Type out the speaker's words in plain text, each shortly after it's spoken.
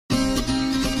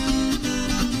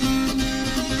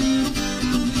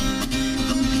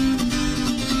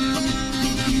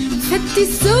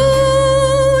Fetito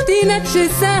din acel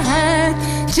sat,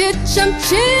 ce-am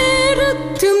cerut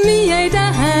tu mi-ai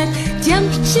dat. Te-am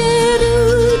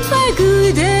cerut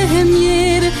făcut de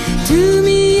miere, tu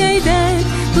mi-ai dat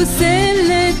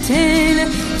busele tale.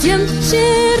 Te-am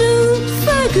cerut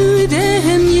făcut de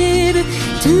miere,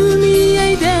 tu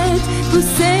mi-ai dat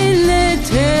busele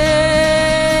tale.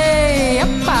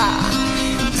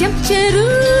 Te-am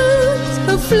cerut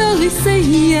o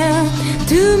floriseia,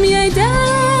 tu mi-ai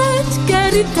dat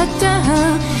caritatea.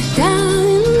 Dar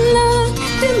în loc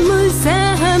de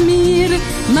mulțumir,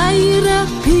 mai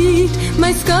rapid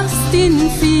mai scos din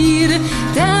fir.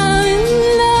 Dar în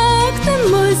loc de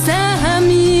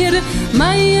mulțumir,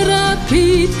 mai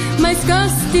rapid mai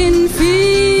scos din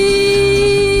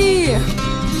fir.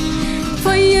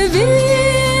 Foie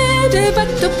verde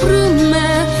bat-o prumă,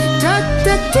 tot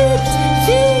atât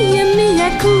fie mie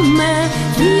acum.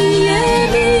 Fie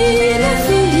bine,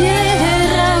 fie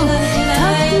rău,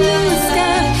 tot nu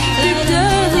scap de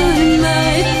dorul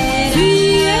meu.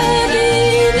 Fie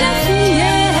bine,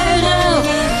 fie rău,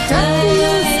 tot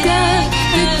nu scap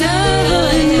de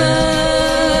dorul meu.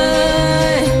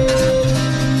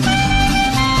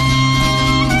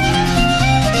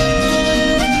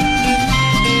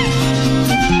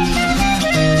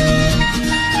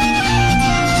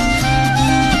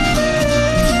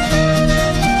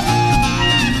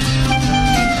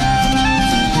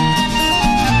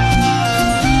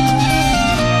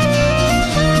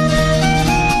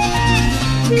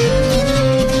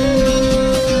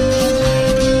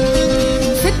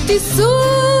 Fetito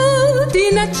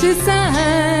din acel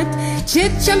sat,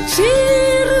 ce-am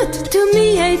cerut tu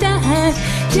mi-ai dat.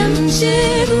 Te-am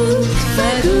cerut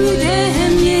făcut de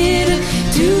miere,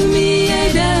 tu mi-ai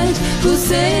dat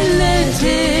busele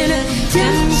tale.